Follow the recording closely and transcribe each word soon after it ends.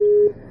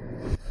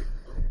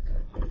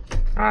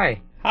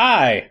Hi.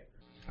 Hi.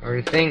 How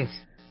are things?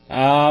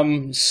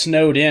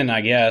 Snowed in,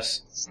 I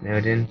guess.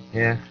 Snowed in,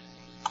 yeah.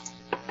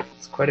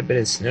 It's quite a bit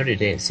of snow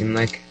today, it seemed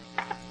like.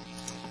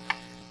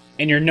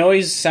 And your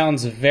noise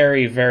sounds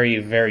very, very,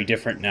 very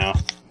different now.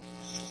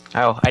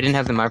 Oh, I didn't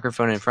have the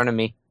microphone in front of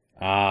me.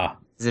 Ah.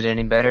 Is it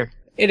any better?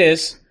 It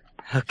is.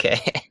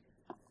 Okay.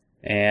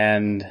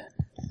 And...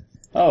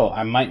 oh,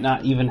 I might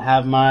not even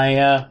have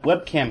my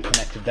webcam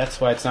connected. That's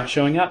why it's not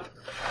showing up.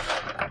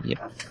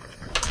 Yep.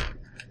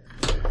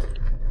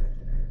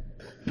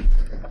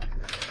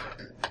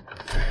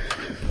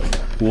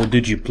 Well,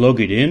 did you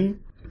plug it in?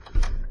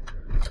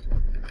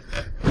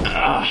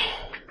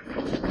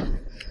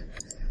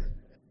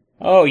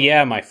 Oh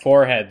yeah, my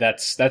forehead.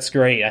 That's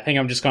great. I think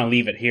I'm just gonna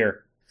leave it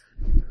here.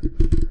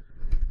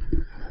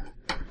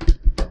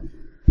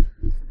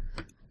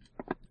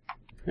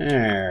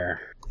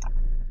 There.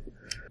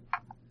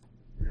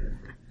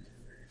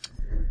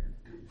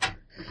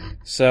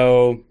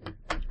 So,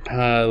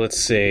 let's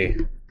see.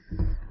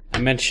 I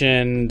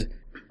mentioned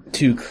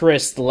to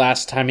Chris the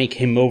last time he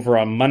came over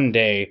on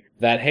Monday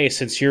that, hey,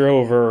 since you're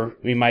over,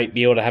 we might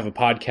be able to have a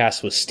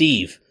podcast with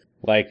Steve.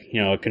 Like,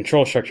 a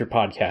control structure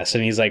podcast.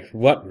 And he's like,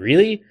 what,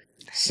 really?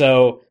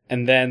 So,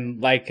 and then,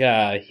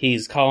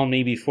 he's calling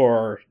me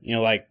before,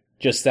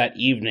 just that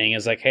evening.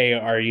 Is like, hey,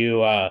 are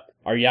you out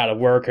of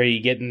work? Are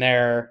you getting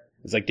there?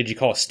 It's like, did you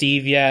call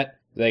Steve yet?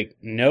 Like,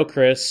 no,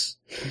 Chris.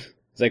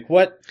 It's like,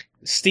 what?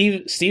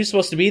 Steve's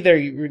supposed to be there.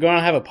 You're going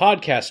to have a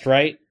podcast,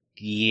 right?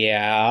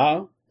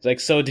 Yeah. It's like,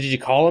 so did you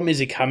call him? Is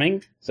he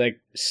coming? It's like,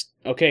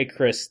 okay,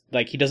 Chris,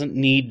 he doesn't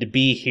need to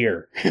be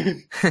here.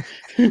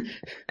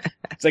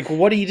 It's like,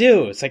 what do you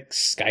do? It's like,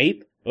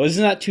 Skype? Oh,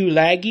 isn't that too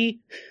laggy?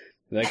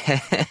 Like,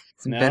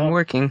 it's been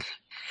working.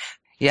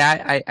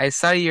 Yeah, I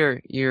saw you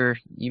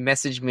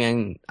messaged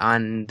me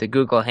on the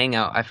Google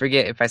Hangout. I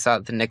forget if I saw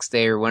it the next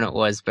day or when it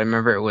was, but I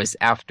remember it was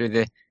after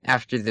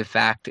the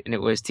fact, and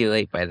it was too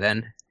late by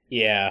then.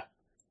 Yeah.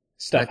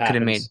 Stuff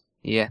happens.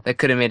 That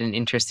could have made an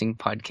interesting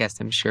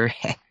podcast, I'm sure.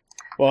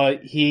 Well,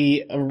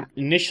 he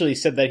initially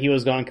said that he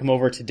was going to come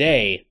over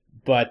today,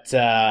 but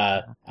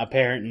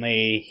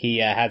apparently he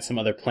had some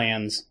other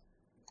plans.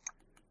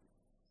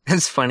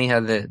 It's funny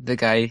how the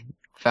guy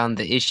found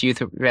the issue with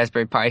the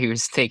Raspberry Pi. He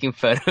was taking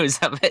photos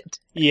of it.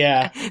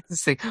 Yeah.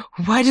 It's like,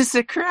 why does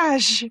it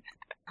crash?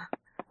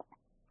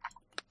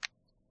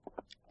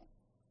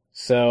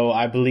 So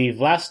I believe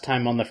last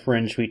time on the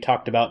Fringe we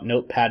talked about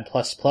Notepad++.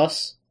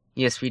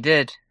 Yes, we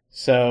did.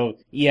 So,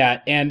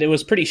 yeah, and it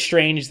was pretty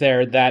strange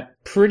there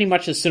that pretty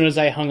much as soon as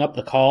I hung up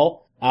the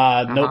call,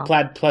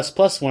 Notepad++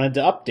 wanted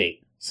to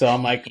update. So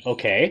I'm like,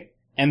 okay.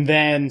 And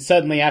then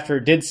suddenly after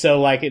it did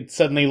so, it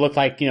suddenly looked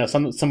like,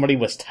 somebody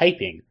was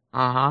typing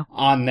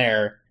on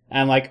there. And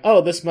I'm like, oh,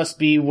 this must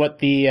be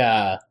what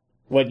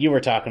what you were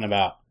talking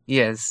about.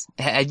 Yes.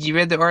 Had you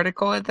read the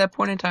article at that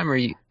point in time, or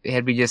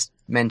had we just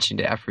mentioned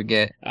it? I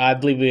forget. I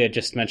believe we had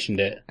just mentioned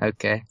it.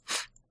 Okay.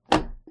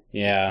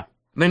 Yeah.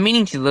 I've been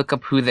meaning to look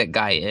up who that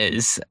guy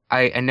is.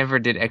 I never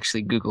did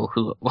actually Google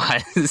who it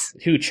was.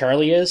 Who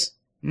Charlie is?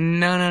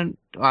 No.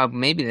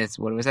 Maybe that's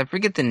what it was. I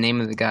forget the name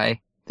of the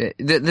guy.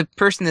 The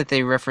person that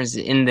they referenced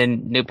in the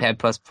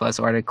Notepad++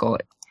 article,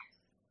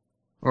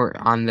 or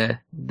on the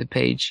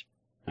page.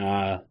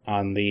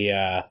 On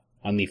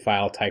the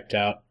file typed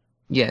out.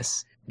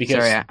 Yes.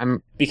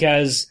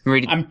 Because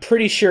Sorry, I'm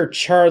pretty sure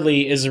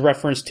Charlie is a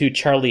reference to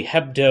Charlie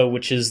Hebdo,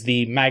 which is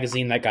the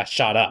magazine that got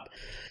shot up.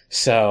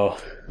 So.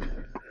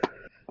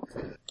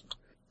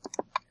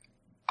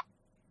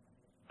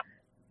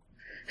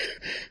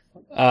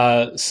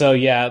 So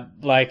yeah,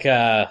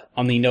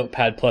 on the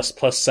Notepad++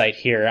 site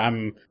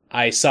here,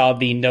 I saw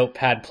the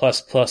Notepad++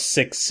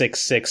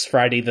 666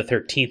 Friday the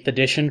 13th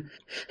edition.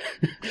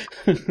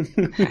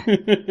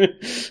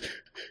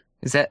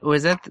 That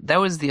was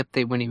the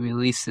update when he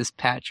released this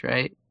patch,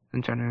 right?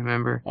 I'm trying to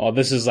remember. Oh,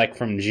 this is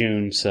from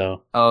June,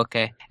 so. Oh,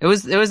 okay. It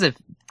was a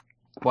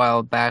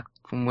while back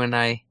from when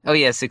oh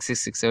yeah,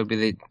 666, that would be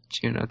the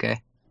June,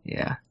 okay.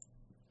 Yeah.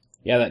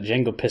 Yeah, that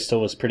Django pistol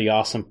was pretty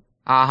awesome.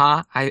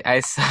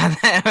 I saw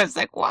that. I was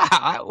like, wow,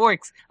 that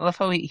works. I love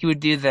how he would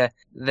do the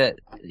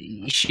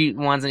shoot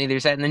ones on either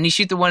side, and then you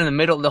shoot the one in the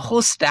middle, the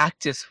whole stack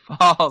just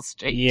falls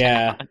straight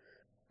down.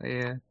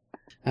 Yeah.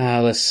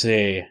 Let's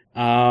see.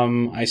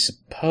 I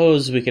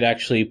suppose we could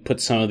actually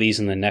put some of these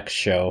in the next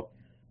show.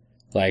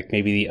 Like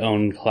maybe the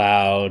own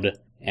cloud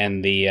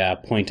and the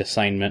point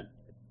assignment.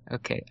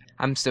 Okay.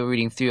 I'm still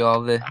reading through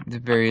all the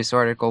various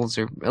articles,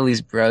 or at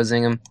least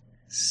browsing them.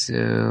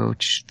 So,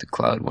 the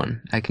cloud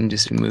one. I can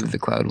just remove the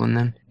cloud one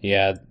then.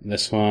 Yeah,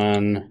 this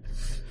one.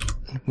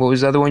 What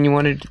was the other one you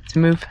wanted to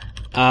move?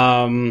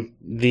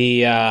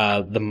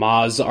 The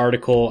Moz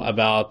article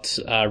about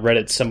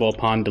Reddit symbol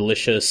upon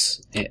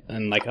delicious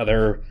and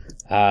other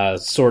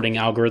sorting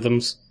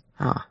algorithms.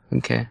 Oh,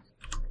 okay.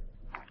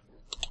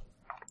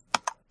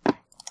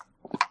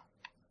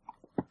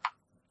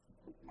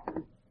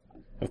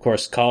 Of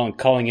course,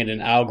 calling it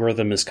an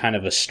algorithm is kind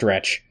of a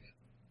stretch.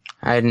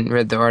 I hadn't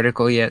read the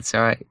article yet,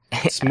 so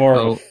it's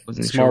more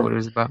wasn't sure what it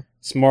was about.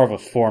 It's more of a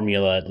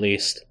formula, at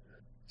least.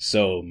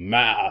 So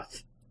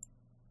math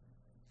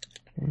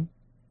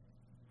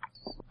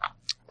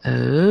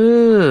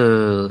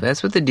Oh,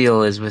 that's what the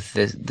deal is with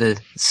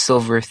the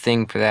silver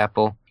thing for the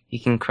Apple. You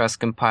can cross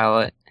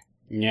compile it.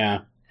 Yeah.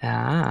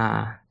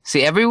 Ah.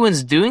 See,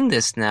 everyone's doing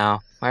this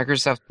now.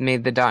 Microsoft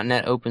made the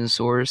 .NET open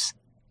source.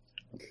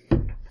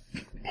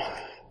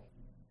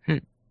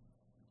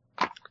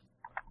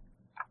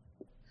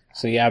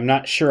 So yeah, I'm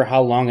not sure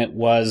how long it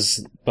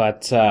was,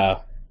 but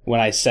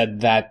when I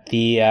said that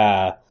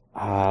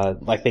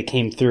like they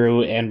came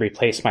through and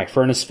replaced my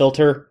furnace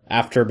filter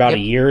after about a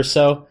Yep. year or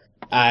so,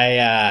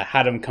 I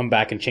had them come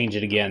back and change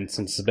it again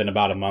since it's been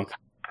about a month.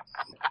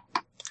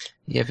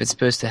 Yeah, if it's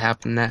supposed to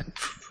happen that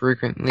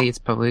frequently, it's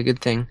probably a good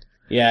thing.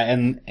 Yeah,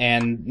 and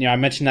I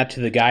mentioned that to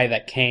the guy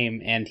that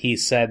came, and he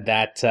said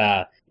that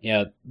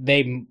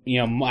they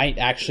might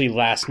actually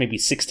last maybe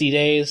 60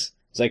 days.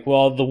 It's like,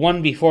 well, the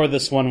one before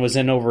this one was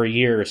in over a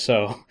year or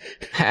so.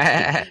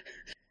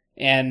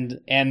 And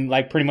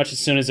like pretty much as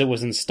soon as it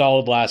was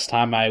installed last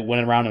time, I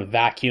went around and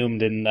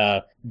vacuumed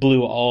and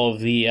blew all of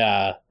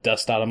the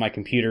dust out of my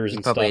computers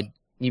and stuff.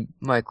 You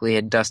likely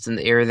had dust in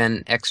the air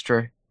then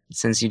extra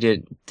since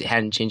you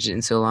hadn't changed it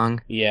in so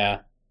long. Yeah.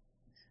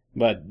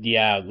 But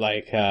yeah,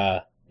 like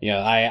I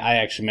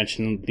actually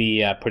mentioned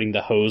the putting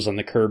the hose on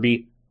the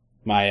Kirby,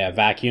 my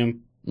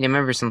vacuum. Yeah, I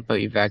remember something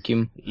about your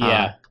vacuum.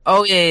 Yeah.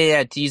 Oh,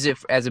 yeah, to use it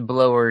as a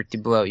blower to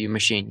blow out your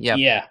machine.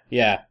 Yep.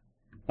 Yeah.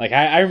 Like,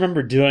 I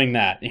remember doing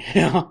that, you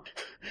know?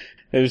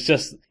 It was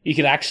just, you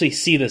could actually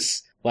see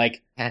this,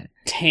 like,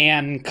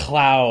 tan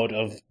cloud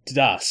of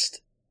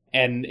dust.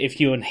 And if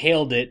you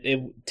inhaled it,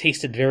 it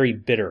tasted very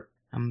bitter.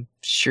 I'm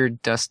sure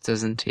dust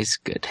doesn't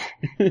taste good.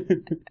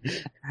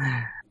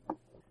 Of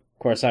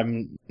course,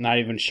 I'm not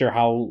even sure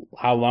how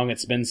long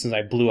it's been since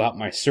I blew out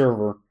my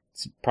server.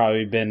 It's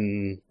probably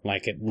been,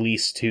 like, at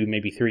least 2,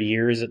 maybe 3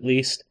 years at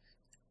least.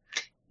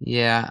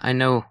 Yeah, I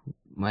know,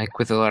 like,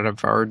 with a lot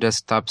of our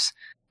desktops,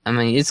 I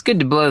mean, it's good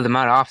to blow them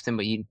out often,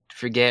 but you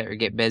forget or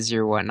get busy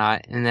or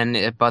whatnot, and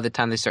then by the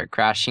time they start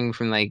crashing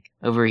from, like,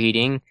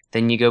 overheating,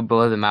 then you go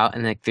blow them out,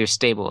 and, like, they're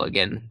stable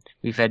again.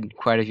 We've had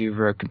quite a few of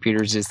our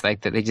computers just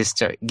like that. They just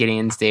start getting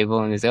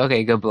unstable, and they say,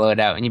 okay, go blow it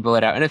out, and you blow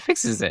it out, and it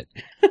fixes it.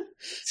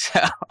 So,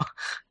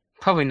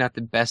 probably not the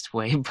best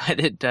way,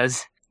 but it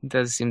does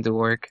seem to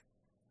work.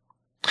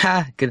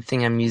 Ha! Good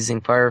thing I'm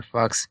using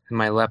Firefox, and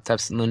my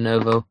laptop's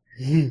Lenovo.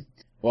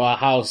 Well,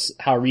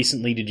 how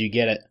recently did you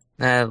get it?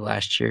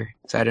 Last year.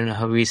 So I don't know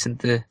how recent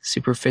the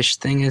Superfish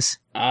thing is.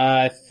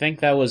 I think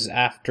that was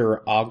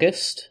after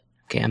August.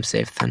 Okay, I'm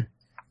safe then.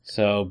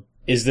 So,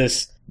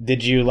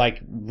 did you,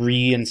 like,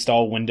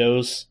 reinstall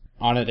Windows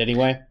on it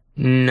anyway?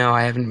 No,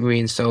 I haven't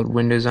reinstalled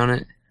Windows on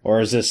it. Or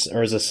is this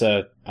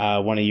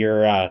one of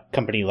your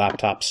company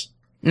laptops?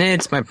 Nah,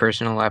 it's my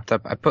personal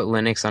laptop. I put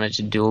Linux on it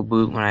to dual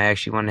boot when I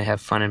actually want to have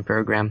fun and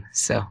program,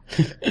 so.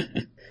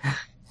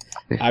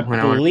 I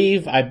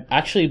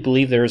actually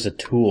believe there is a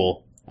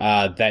tool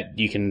that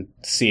you can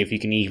see if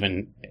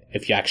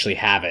you actually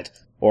have it,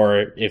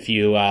 or if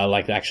you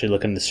actually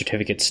look in the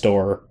certificate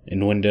store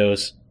in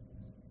Windows.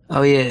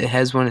 Oh yeah, it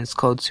has one. It's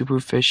called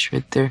Superfish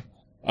right there.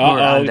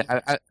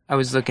 I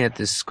was looking at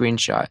this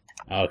screenshot.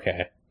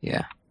 Okay.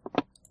 Yeah.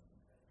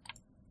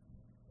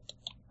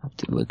 I'll have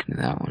to look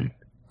into that one.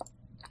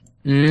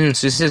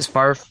 So this is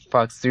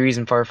Firefox. The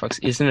reason Firefox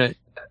isn't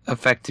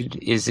affected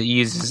is it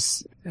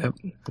uses.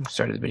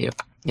 Started the video.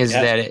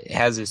 That it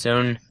has its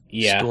own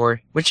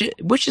store, which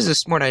is a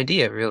smart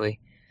idea, really.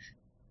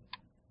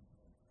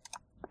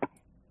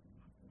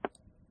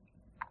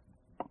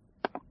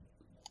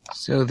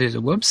 So there's a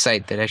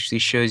website that actually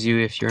shows you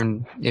if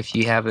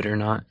you have it or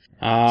not.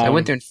 So I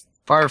went there in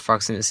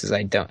Firefox and it says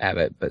I don't have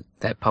it, but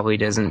that probably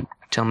doesn't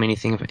tell me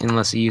anything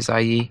unless I use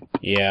IE.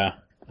 Yeah.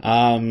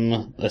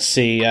 Let's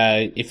see.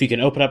 If you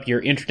can open up your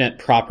internet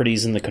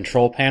properties in the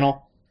control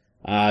panel,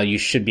 you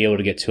should be able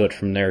to get to it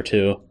from there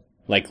too.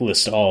 Like,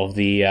 list all of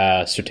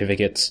the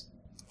certificates.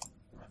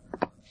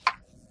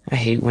 I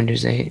hate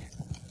Windows 8.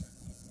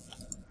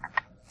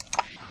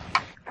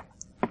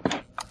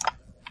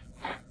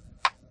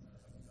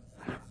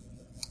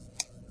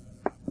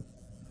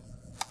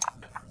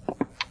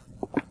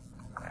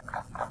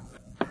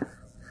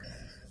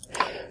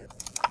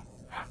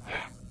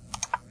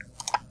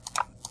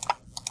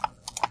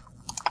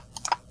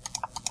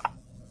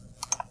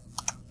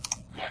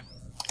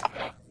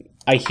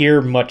 I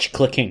hear much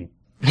clicking.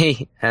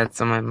 Hey,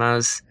 that's on my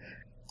mouse.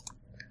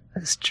 I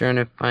was trying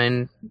to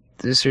find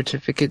the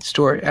certificate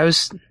store.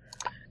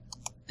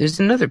 There's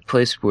another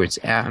place where it's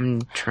at.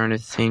 I'm trying to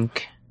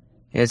think.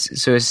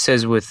 So it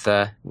says with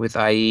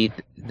IE,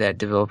 that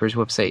developer's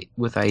website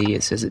with IE,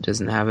 it says it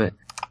doesn't have it.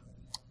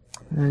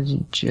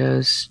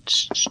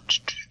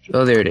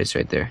 Oh, there it is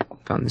right there.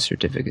 Found the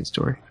certificate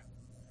store.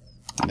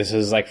 This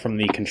is like from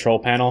the control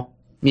panel?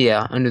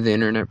 Yeah, under the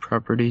internet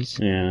properties.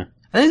 Yeah.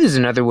 I think there's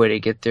another way to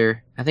get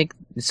there. I think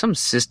it's some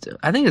system.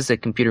 I think it's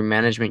like computer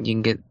management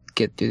you can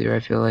get through there, I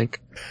feel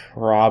like.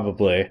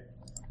 Probably.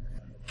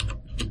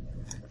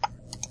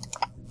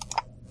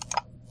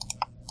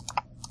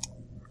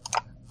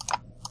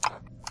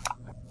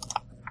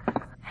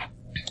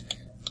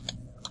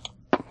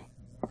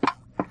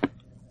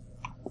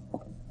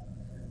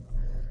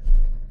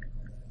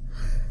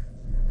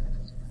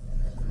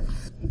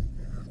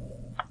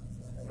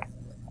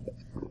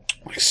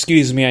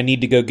 Excuse me, I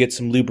need to go get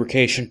some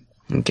lubrication.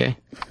 Okay.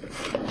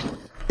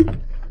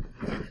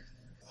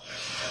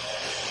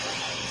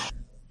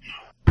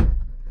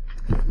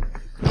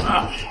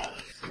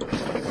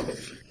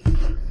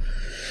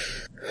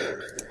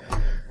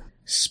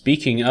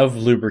 Speaking of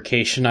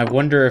lubrication, I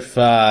wonder if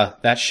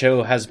that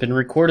show has been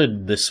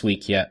recorded this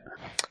week yet.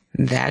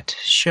 That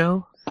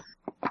show?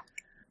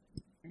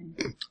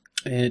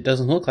 It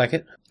doesn't look like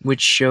it.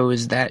 Which show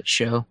is that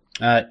show?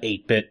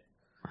 8-Bit.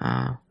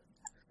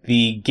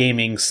 The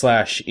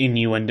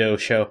gaming/innuendo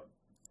show.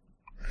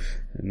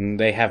 And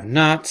they have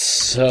not,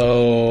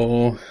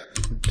 so...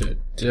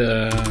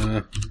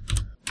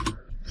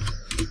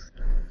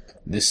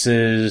 This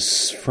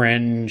is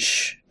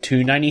Fringe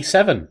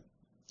 297.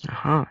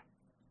 Uh-huh.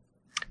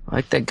 I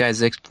like that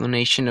guy's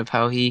explanation of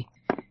how he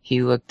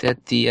looked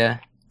at the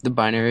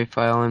binary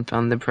file and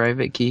found the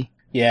private key.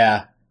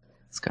 Yeah.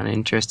 It's kind of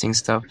interesting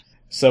stuff.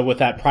 So with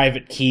that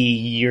private key,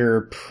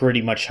 you're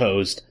pretty much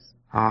hosed.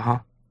 Uh-huh.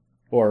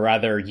 Or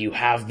rather, you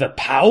have the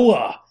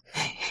power!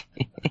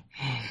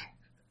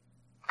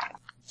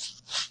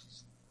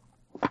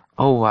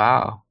 Oh,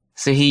 wow.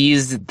 So he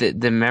used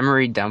the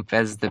memory dump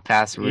as the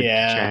password to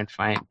try and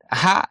find...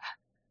 Aha!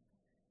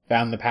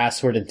 Found the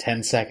password in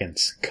 10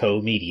 seconds.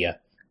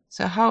 Co-media.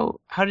 So how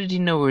did he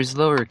know it was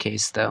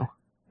lowercase, though?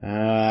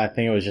 I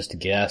think it was just a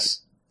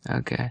guess.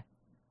 Okay.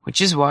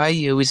 Which is why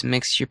you always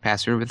mix your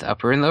password with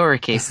upper and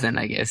lowercase then,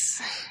 I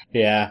guess.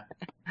 Yeah.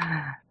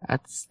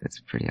 That's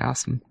pretty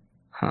awesome.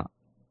 Huh.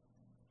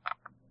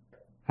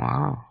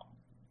 Wow.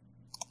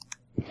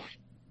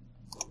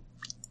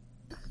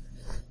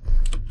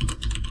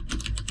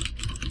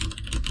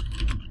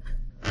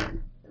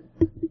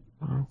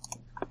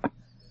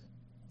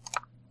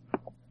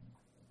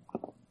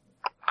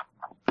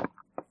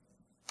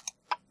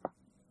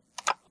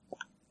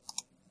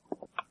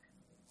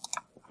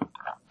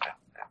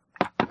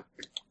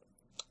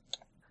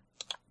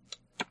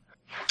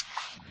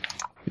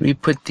 We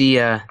put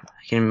the, I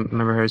can't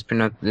remember how it's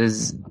pronounced,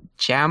 this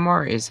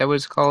Jamar, is that what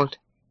it's called?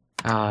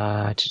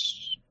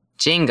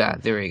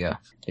 Jenga, there we go.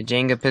 The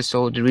Jenga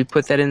pistol, did we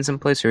put that in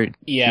someplace, or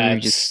yeah, did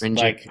we just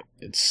fringe it?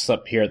 It's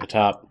up here at the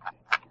top.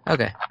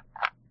 Okay.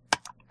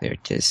 There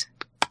it is.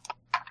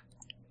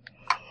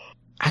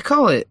 I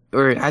call it,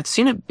 or I've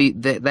seen it be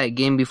that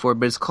game before,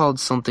 but it's called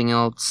something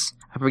else.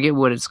 I forget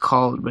what it's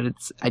called, but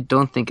I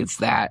don't think it's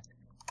that.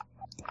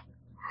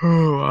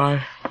 Oh,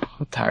 I'm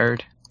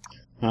tired.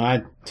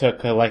 I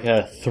took like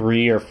a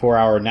 3 or 4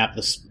 hour nap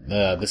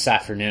this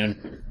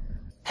afternoon.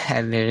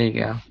 And there you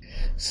go.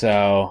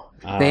 So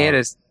they had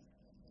us.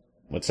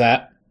 What's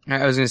that?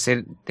 I was gonna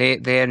say they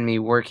had me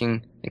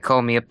working. They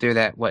called me up there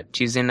that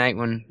Tuesday night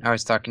when I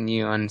was talking to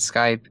you on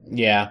Skype.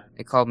 Yeah.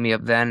 They called me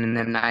up then, and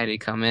then I had to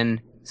come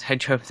in. So I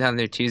drove down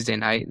there Tuesday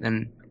night.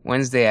 Then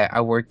Wednesday I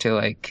worked till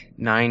like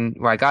 9.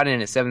 Well, I got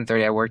in at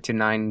 7:30. I worked till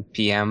 9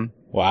 p.m.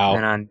 Wow.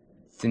 And on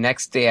the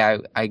next day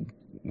I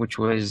which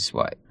was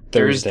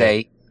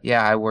Thursday.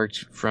 Yeah, I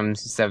worked from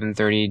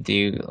 7:30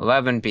 to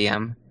 11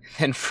 p.m.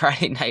 Then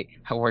Friday night,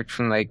 I worked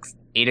from like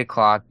 8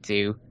 o'clock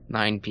to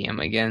 9 p.m.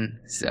 again.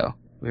 So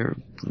we were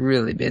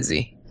really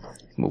busy.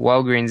 But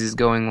Walgreens is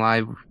going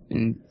live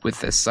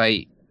with a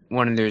site,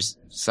 one of their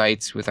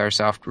sites with our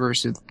software.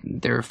 So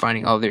they're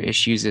finding all their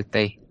issues that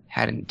they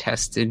hadn't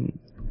tested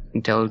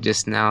until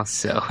just now.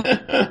 So,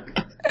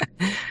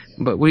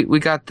 but we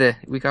got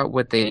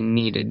what they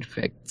needed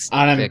fixed.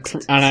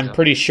 I'm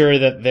pretty sure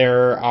that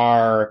there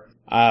are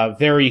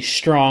very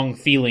strong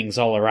feelings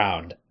all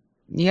around.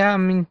 Yeah, I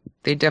mean,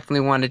 they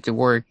definitely want it to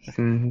work.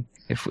 And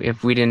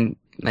if we didn't,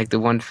 like, the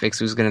one fix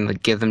was going to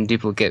give them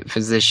duplicate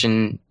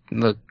physician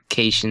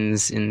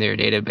locations in their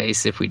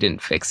database if we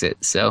didn't fix it.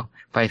 So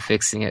by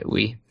fixing it,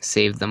 we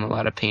saved them a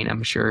lot of pain,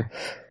 I'm sure.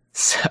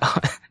 So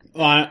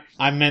well,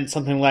 I meant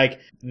something like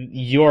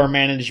your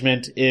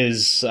management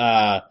is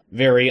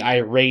very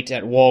irate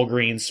at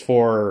Walgreens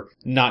for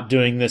not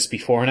doing this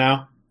before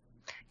now.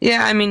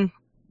 Yeah, I mean,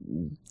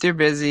 they're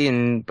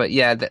busy, but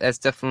yeah, that's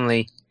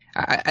definitely.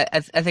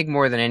 I think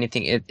more than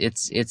anything,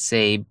 it's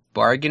a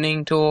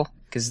bargaining tool,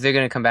 because they're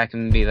going to come back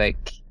and be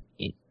like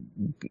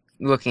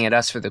looking at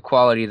us for the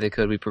quality of the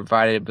code we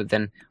provided, but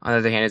then on the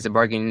other hand, it's a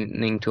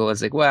bargaining tool.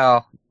 It's like,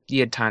 well,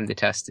 you had time to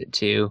test it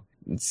too,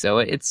 so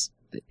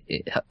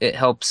it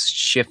helps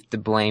shift the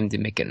blame to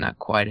make it not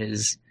quite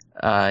as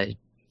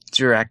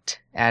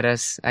direct at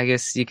us, I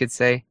guess you could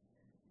say.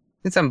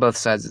 It's on both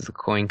sides of the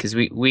coin, because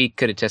we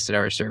could have tested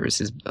our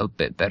services a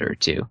bit better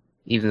too,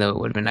 even though it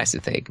would have been nice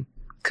if they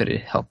could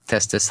have helped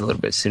test us a little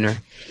bit sooner.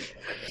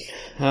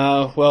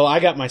 Well, I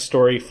got my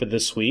story for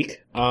this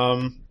week.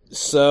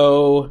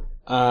 So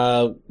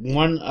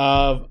one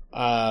of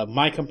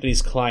my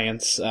company's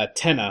clients,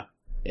 Tenna,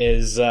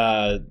 is,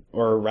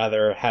 or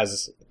rather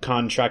has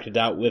contracted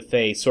out with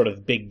a sort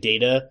of big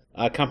data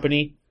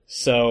company.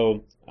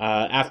 So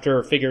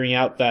after figuring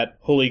out that,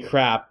 holy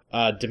crap,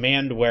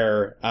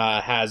 Demandware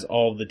has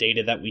all the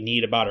data that we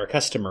need about our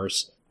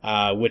customers,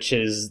 which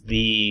is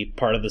the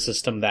part of the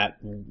system that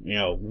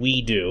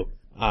we do.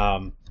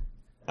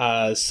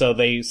 So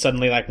they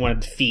suddenly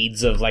wanted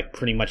feeds of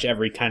pretty much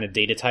every kind of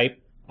data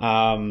type.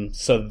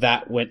 So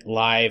that went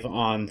live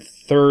on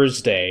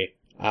Thursday,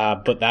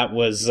 but that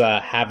was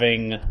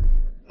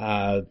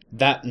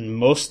that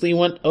mostly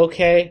went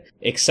okay,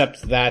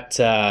 except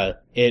that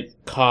it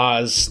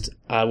caused,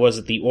 was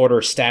it the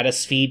order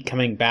status feed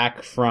coming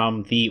back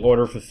from the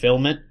order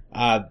fulfillment?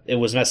 It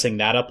was messing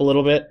that up a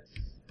little bit.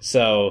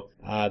 So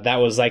that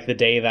was like the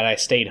day that I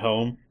stayed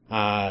home,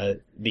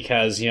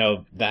 because,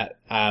 that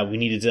we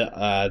needed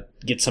to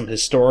get some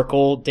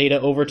historical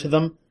data over to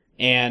them.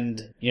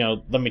 And,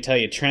 let me tell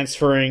you,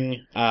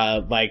 transferring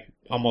like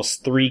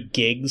almost 3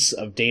 gigs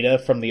of data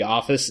from the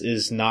office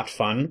is not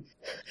fun.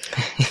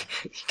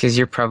 Because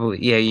you're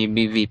probably, you'd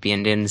be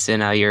VPN'd in, so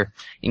now you're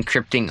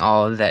encrypting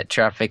all of that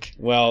traffic.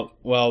 Well,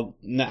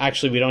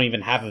 actually, we don't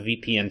even have a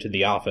VPN to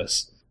the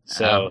office.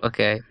 So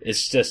okay.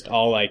 It's just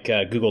all like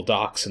Google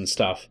Docs and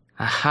stuff.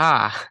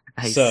 Aha,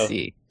 I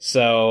see.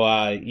 So,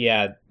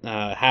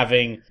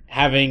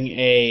 having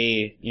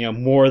a,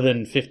 more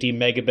than 50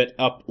 megabit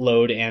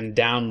upload and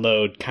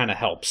download kind of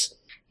helps.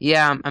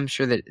 Yeah, I'm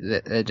sure that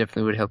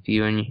definitely would help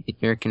you in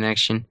your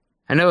connection.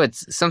 I know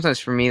it's sometimes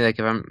for me, like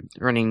if I'm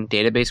running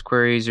database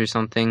queries or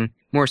something,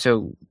 more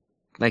so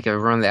like I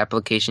run the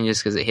application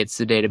just because it hits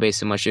the database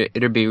so much,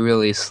 it'll be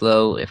really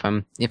slow if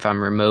I'm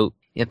remote,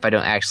 if I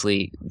don't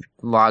actually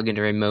log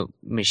into a remote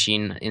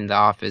machine in the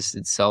office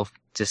itself,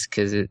 just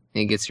because it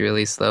gets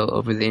really slow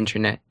over the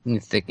internet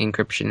with the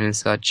encryption and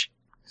such.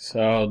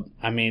 So,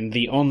 I mean,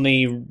 the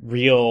only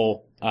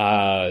real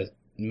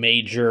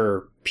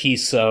major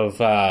piece of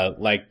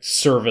like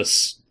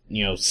service,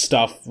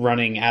 stuff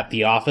running at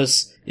the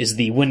office is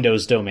the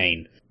Windows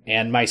domain.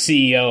 And my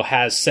CEO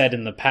has said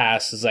in the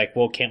past, is like,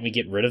 well, can't we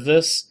get rid of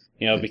this?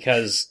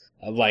 Because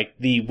like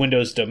the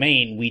Windows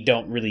domain, we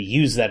don't really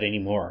use that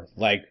anymore.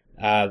 Like,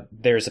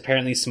 there's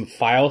apparently some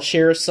file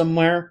shares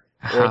somewhere,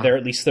 or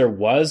at least there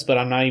was, but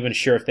I'm not even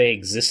sure if they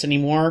exist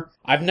anymore.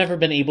 I've never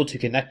been able to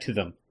connect to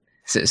them.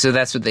 So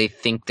that's what they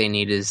think they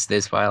need is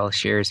those file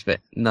shares,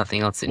 but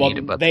nothing else they need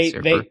about the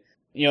server.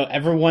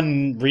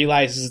 Everyone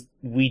realizes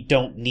we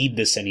don't need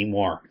this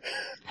anymore.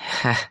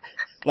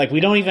 Like,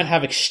 we don't even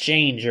have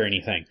Exchange or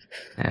anything.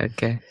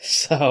 Okay.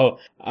 So,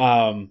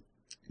 like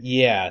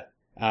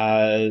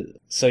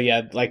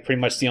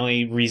pretty much the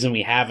only reason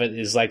we have it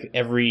is like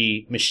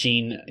every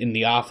machine in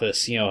the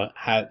office,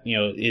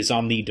 is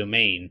on the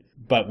domain,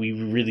 but we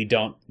really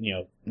don't,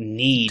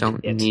 need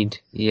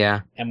it.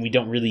 Yeah. And we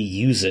don't really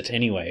use it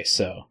anyway,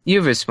 so. You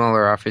have a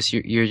smaller office.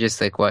 You're just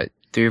like, what,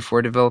 3 or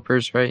 4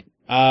 developers, right?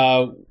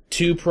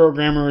 2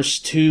 programmers,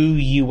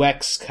 2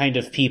 UX kind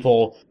of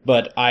people,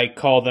 but I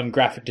call them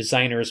graphic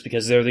designers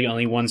because they're the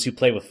only ones who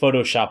play with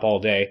Photoshop all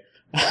day.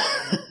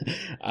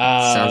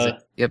 Sounds like,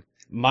 yep.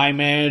 My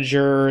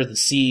manager, the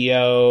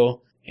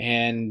CEO,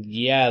 and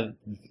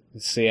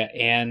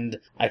and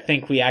I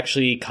think we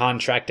actually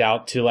contract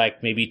out to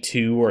like maybe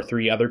 2 or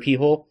 3 other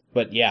people,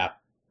 but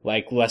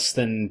like less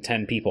than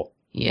 10 people.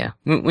 Yeah.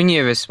 When you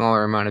have a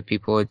smaller amount of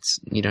people,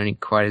 you don't need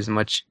quite as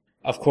much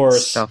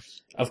stuff.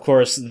 Of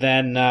course,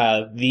 then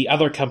the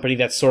other company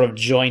that sort of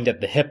joined at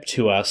the hip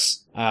to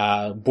us,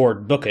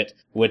 Board Book It,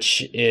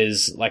 which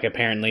is like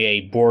apparently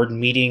a board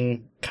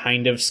meeting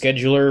kind of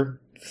scheduler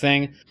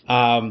thing,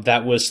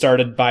 that was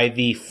started by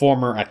the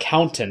former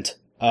accountant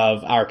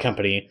of our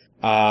company.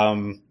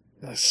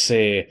 Let's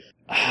see.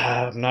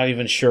 I'm not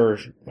even sure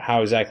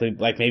how exactly,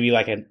 like maybe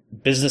like a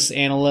business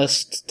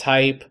analyst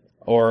type,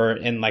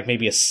 and like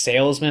maybe a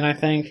salesman, I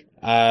think.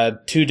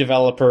 2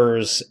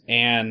 developers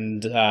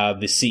and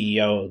the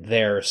CEO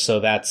there, so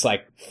that's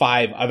like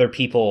 5 other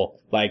people,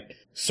 like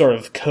sort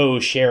of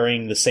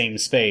co-sharing the same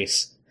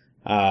space.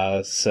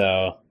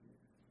 So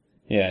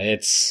yeah,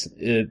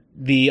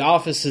 the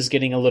office is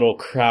getting a little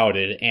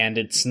crowded, and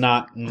it's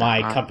not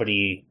my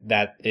company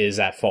that is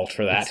at fault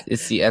for that.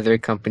 It's the other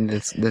company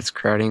that's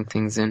crowding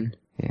things in.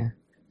 Yeah.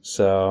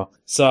 So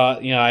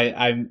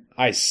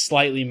I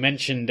slightly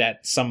mentioned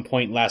at some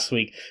point last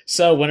week,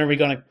 so when are we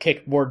going to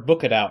kick Board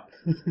Book It out?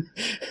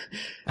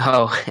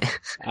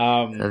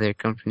 Other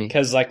company.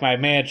 Because like my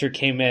manager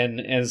came in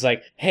and was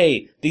like,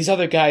 hey, these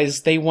other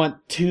guys, they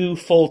want 2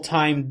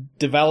 full-time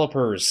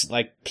developers,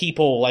 like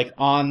people like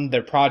on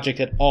their project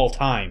at all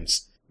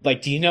times.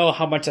 Like, do you know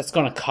how much that's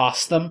going to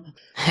cost them?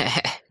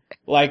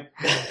 Like,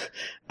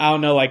 I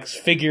don't know, like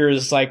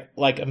figures like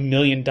 $1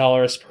 million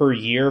per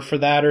year for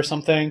that or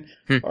something,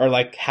 or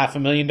like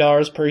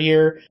 $500,000 per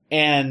year.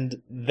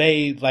 And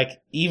they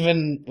like,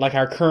 even like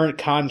our current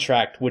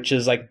contract, which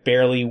is like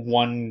barely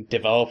 1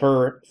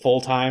 developer full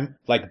time,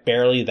 like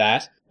barely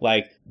that,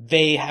 like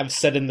they have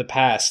said in the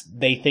past,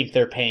 they think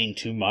they're paying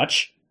too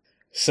much.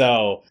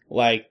 So,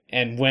 like,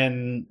 and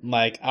when,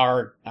 like,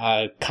 our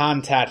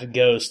contact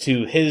goes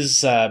to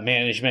his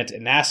management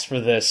and asks for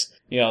this,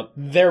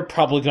 they're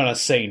probably gonna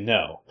say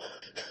no.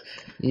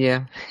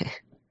 Yeah.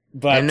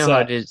 But, I know how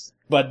it is.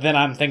 But then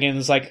I'm thinking,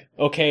 it's like,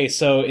 okay,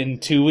 so in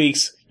 2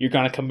 weeks, you're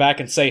gonna come back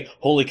and say,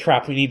 holy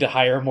crap, we need to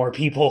hire more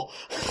people.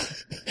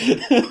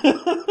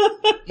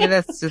 Yeah,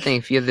 that's the thing.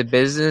 If you have the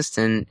business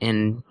and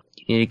you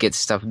need to get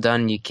stuff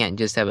done, you can't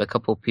just have a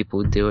couple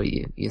people do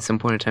it. At some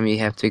point in time, you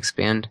have to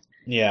expand.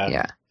 Yeah.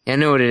 Yeah. I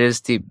know what it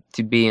is to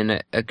be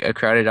in a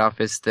crowded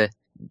office.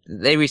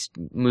 They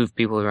moved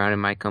people around in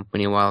my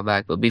company a while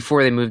back, but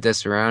before they moved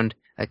us around,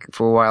 like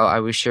for a while, I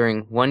was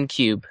sharing one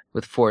cube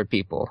with 4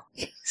 people.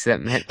 So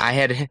that meant I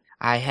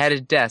had a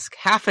desk,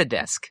 half a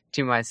desk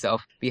to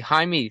myself.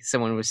 Behind me,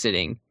 someone was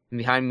sitting. And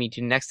behind me,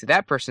 next to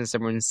that person,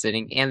 someone was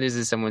sitting, and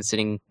there's someone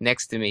sitting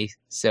next to me.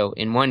 So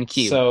in one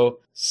cube.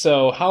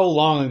 So how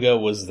long ago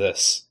was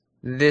this?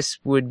 This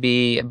would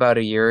be about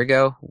a year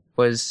ago,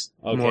 was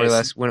Okay, more or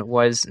less when it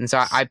was. And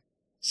so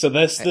So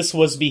this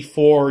was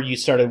before you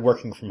started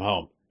working from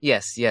home.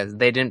 yes,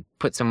 they didn't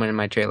put someone in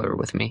my trailer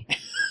with me.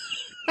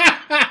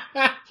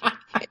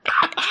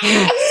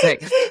 It's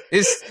like,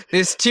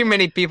 there's too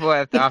many people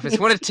at the office.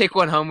 Want to take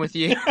one home with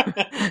you?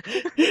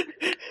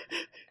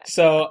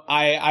 So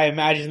I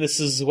imagine this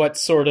is what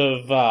sort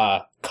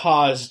of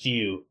caused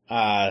you,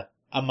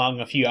 among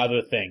a few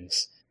other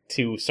things,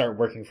 to start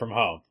working from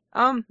home.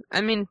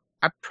 I mean,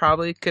 I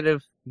probably could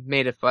have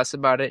made a fuss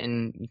about it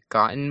and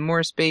gotten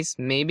more space,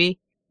 maybe,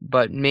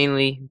 but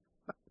mainly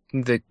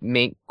the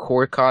main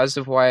core cause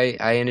of why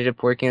I ended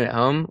up working at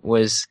home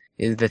is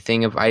the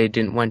thing of I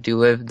didn't want to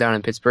live down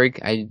in Pittsburgh.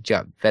 I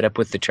got fed up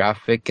with the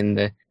traffic and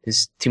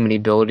there's too many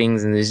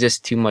buildings and there's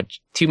just too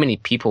many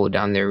people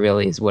down there,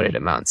 really, is what it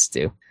amounts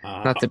to.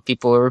 Not that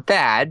people are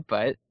bad,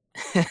 but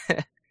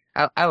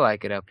I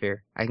like it up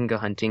here. I can go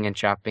hunting and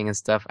shopping and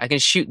stuff. I can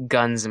shoot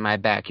guns in my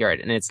backyard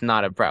and it's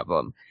not a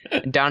problem.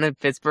 Down in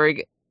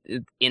Pittsburgh,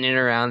 in and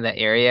around that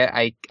area,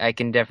 I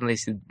can definitely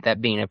see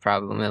that being a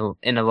problem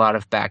in a lot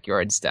of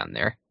backyards down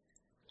there.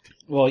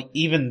 Well,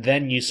 even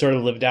then, you sort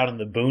of lived out in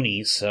the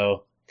boonies,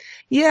 so...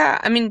 Yeah,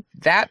 I mean,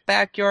 that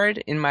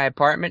backyard in my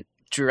apartment,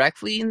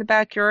 directly in the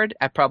backyard,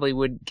 I probably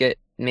would get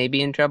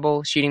maybe in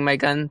trouble shooting my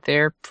gun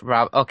there.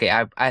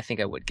 Okay, I think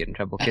I would get in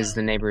trouble because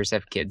the neighbors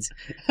have kids.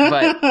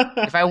 But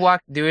if I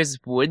walk, there is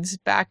woods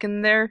back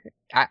in there.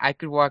 I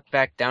could walk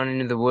back down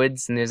into the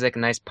woods and there's like a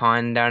nice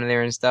pond down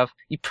there and stuff.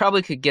 You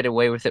probably could get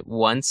away with it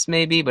once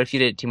maybe, but if you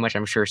did it too much,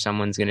 I'm sure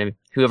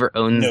whoever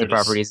owns the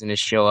property is going to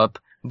show up.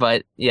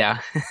 But yeah,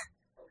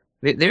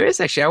 there is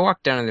actually, I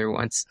walked down in there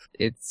once.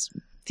 It's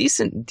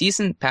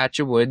decent patch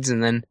of woods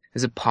and then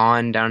there's a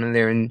pond down in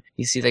there and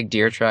you see like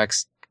deer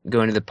tracks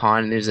going to the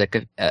pond and there's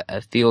like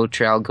a field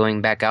trail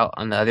going back out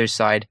on the other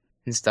side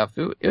and stuff.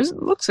 It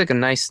looks like a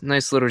nice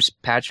little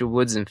patch of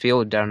woods and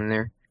field down in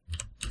there.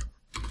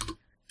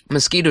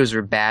 Mosquitoes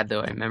were bad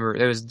though. I remember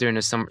it was during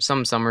some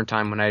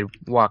summertime when I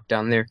walked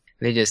down there.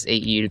 They just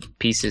ate you to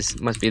pieces.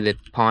 Must be the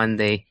pond.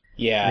 They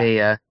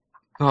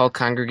all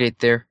congregate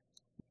there.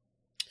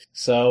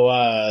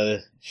 So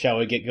shall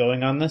we get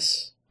going on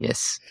this?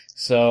 Yes.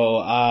 So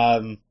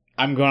I'm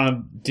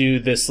gonna do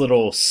this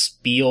little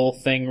spiel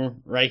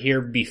thing right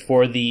here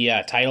before the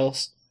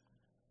titles.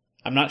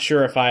 I'm not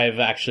sure if I've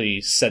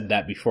actually said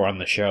that before on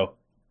the show.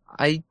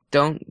 I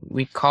don't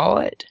recall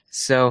it.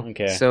 So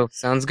okay. So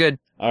sounds good.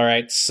 All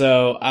right,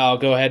 so I'll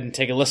go ahead and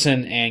take a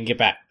listen and get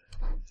back.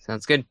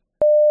 Sounds good.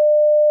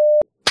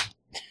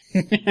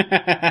 So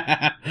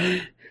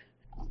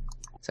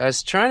I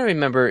was trying to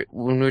remember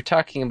when we were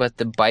talking about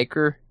the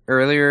biker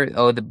earlier.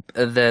 Oh,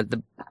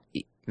 the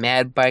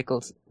mad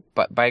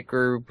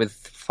biker with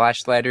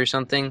flashlight or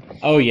something.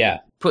 Oh yeah.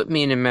 Put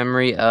me in a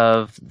memory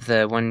of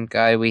the one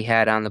guy we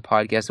had on the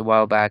podcast a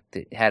while back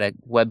that had a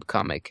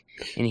webcomic,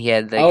 and he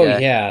had like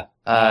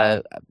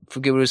I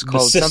forget what it was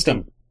called. The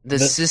System. The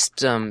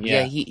System.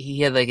 Yeah, he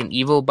had like an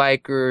evil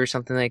biker or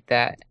something like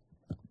that.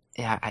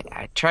 Yeah,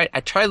 I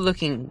tried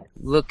looking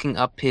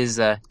up his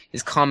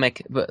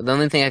comic, but the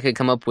only thing I could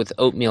come up with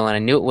oatmeal, and I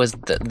knew it was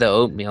the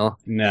oatmeal.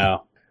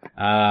 No.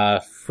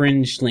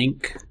 Fringe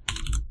link.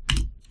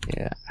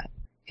 Yeah.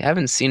 I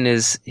haven't seen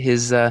his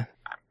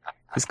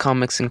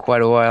comics in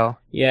quite a while.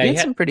 Yeah, he had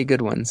some pretty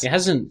good ones. He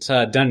hasn't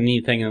done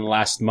anything in the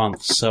last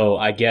month, so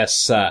I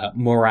guess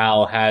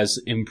morale has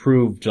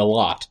improved a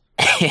lot.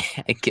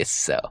 I guess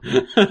so.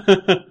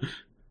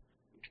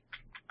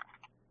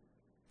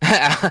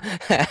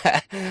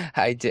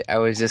 I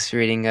was just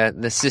reading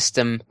the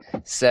System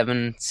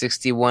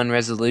 761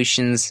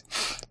 resolutions.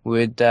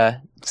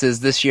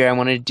 Says this year I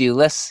want to do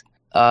less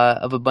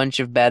of a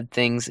bunch of bad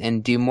things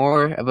and do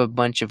more of a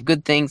bunch of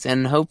good things,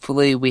 and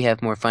hopefully we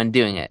have more fun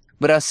doing it.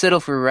 But I'll settle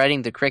for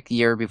writing the correct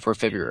year before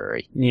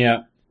February.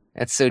 Yeah.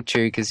 That's so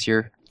true, because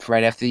you're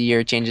right after the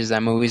year changes,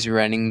 I'm always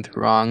writing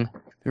the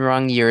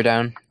wrong year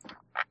down.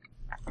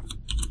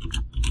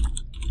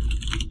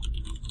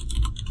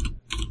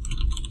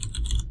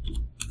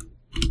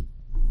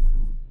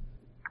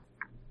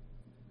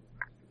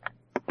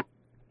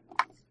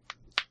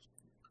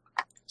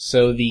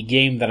 So the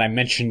game that I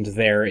mentioned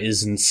there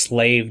is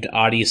Enslaved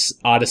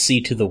Odyssey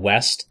to the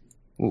West.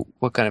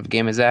 What kind of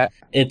game is that?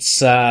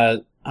 It's,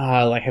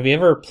 like, have you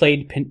ever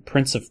played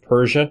Prince of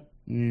Persia?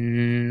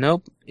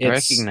 Nope. I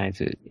recognize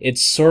it.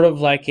 It's sort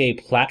of like a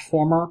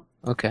platformer.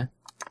 Okay.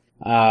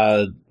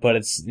 But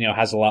it's,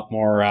 has a lot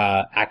more,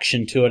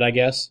 action to it, I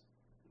guess.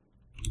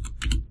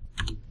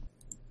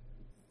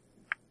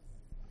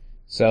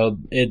 So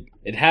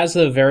it has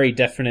a very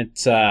definite,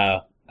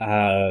 how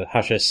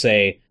should I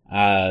say,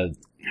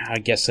 I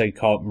guess I'd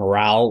call it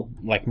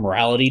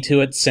morality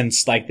to it,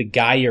 since, like, the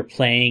guy you're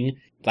playing,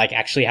 like,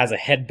 actually has a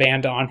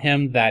headband on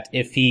him that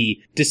if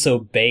he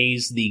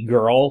disobeys the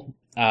girl,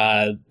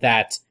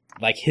 that,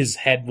 like, his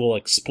head will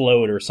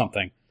explode or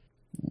something.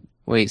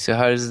 Wait, so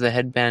how does the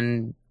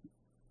headband...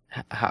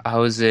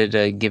 How is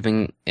it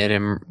giving it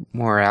a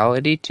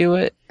morality to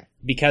it?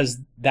 Because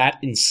that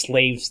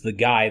enslaves the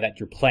guy that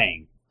you're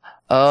playing.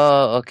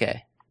 Oh,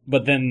 okay.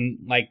 But then,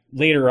 like,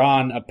 later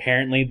on,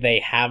 apparently they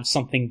have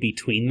something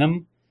between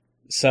them.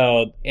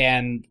 So,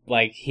 and,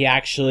 like, he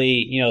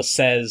actually,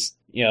 says,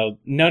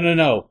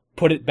 no,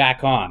 put it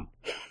back on.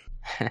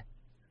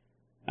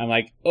 I'm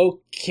like,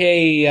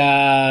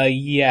 okay,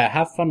 yeah,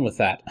 have fun with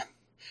that.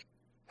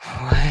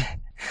 What?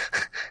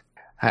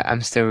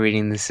 I'm still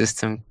reading the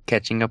system,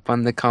 catching up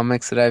on the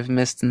comics that I've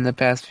missed in the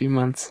past few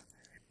months.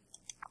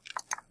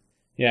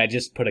 Yeah, I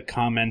just put a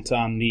comment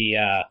on the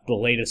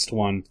latest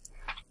one.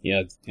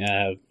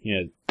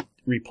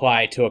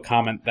 Reply to a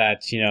comment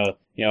that,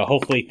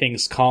 hopefully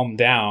things calm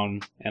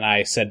down. And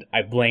I said,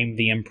 I blame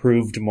the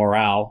improved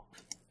morale.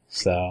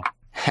 So.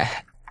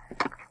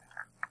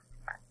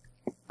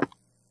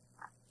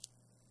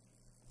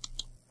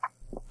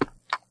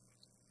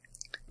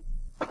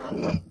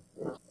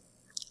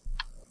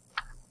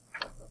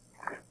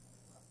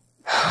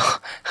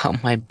 How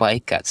my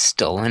bike got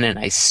stolen and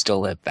I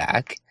stole it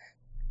back.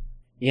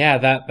 Yeah,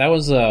 that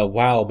was a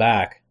while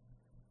back.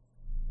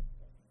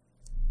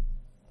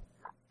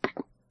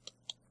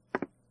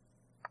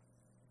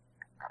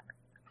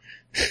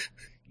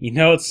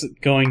 It's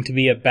going to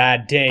be a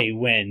bad day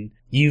when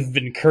you've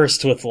been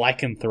cursed with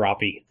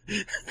lycanthropy.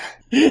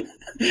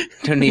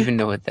 Don't even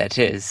know what that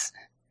is.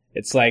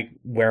 It's like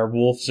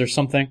werewolves or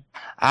something.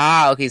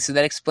 Ah, okay, so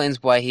that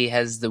explains why he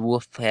has the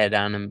wolf head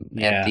on him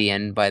at the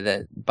end by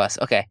the bus.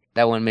 Okay,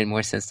 that one made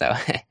more sense now.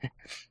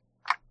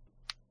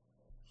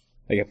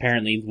 Like,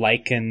 apparently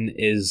lycan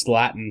is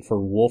Latin for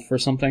wolf or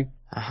something.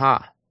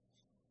 Aha.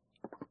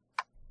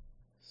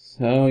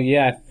 So,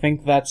 yeah, I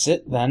think that's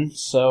it then.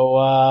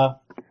 So,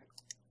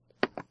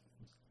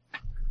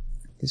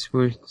 Guess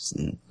we'll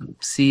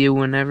see you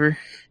whenever.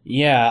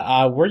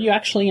 Yeah, were you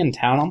actually in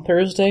town on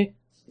Thursday?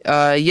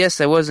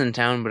 Yes, I was in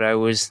town, but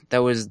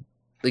that was,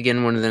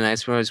 again, one of the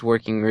nights when I was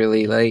working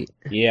really late.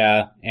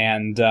 Yeah,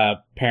 and,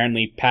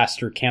 apparently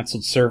Pastor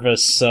canceled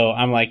service, so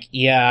I'm like,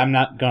 yeah, I'm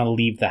not gonna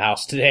leave the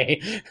house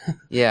today.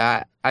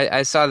 Yeah,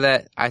 I saw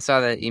that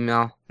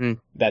email.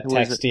 That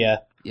text, yeah.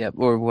 Yep,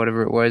 or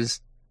whatever it was.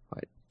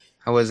 But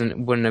I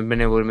wouldn't have been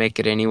able to make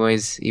it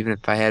anyways, even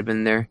if I had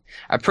been there.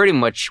 I pretty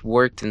much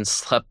worked and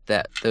slept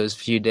those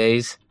few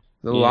days.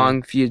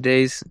 Long few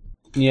days.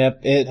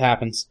 Yep, it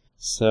happens.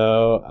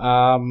 So,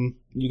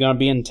 you gonna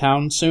be in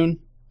town soon?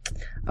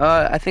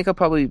 I think I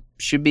probably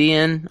should be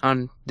in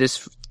on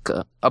this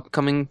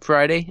upcoming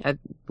Friday, I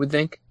would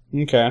think.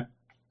 Okay.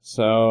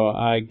 So,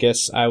 I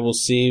guess I will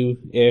see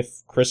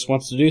if Chris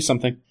wants to do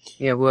something.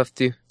 Yeah, we'll have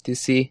to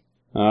see.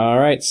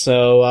 Alright,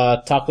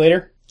 so, talk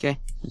later. Okay,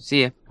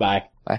 see ya. Bye.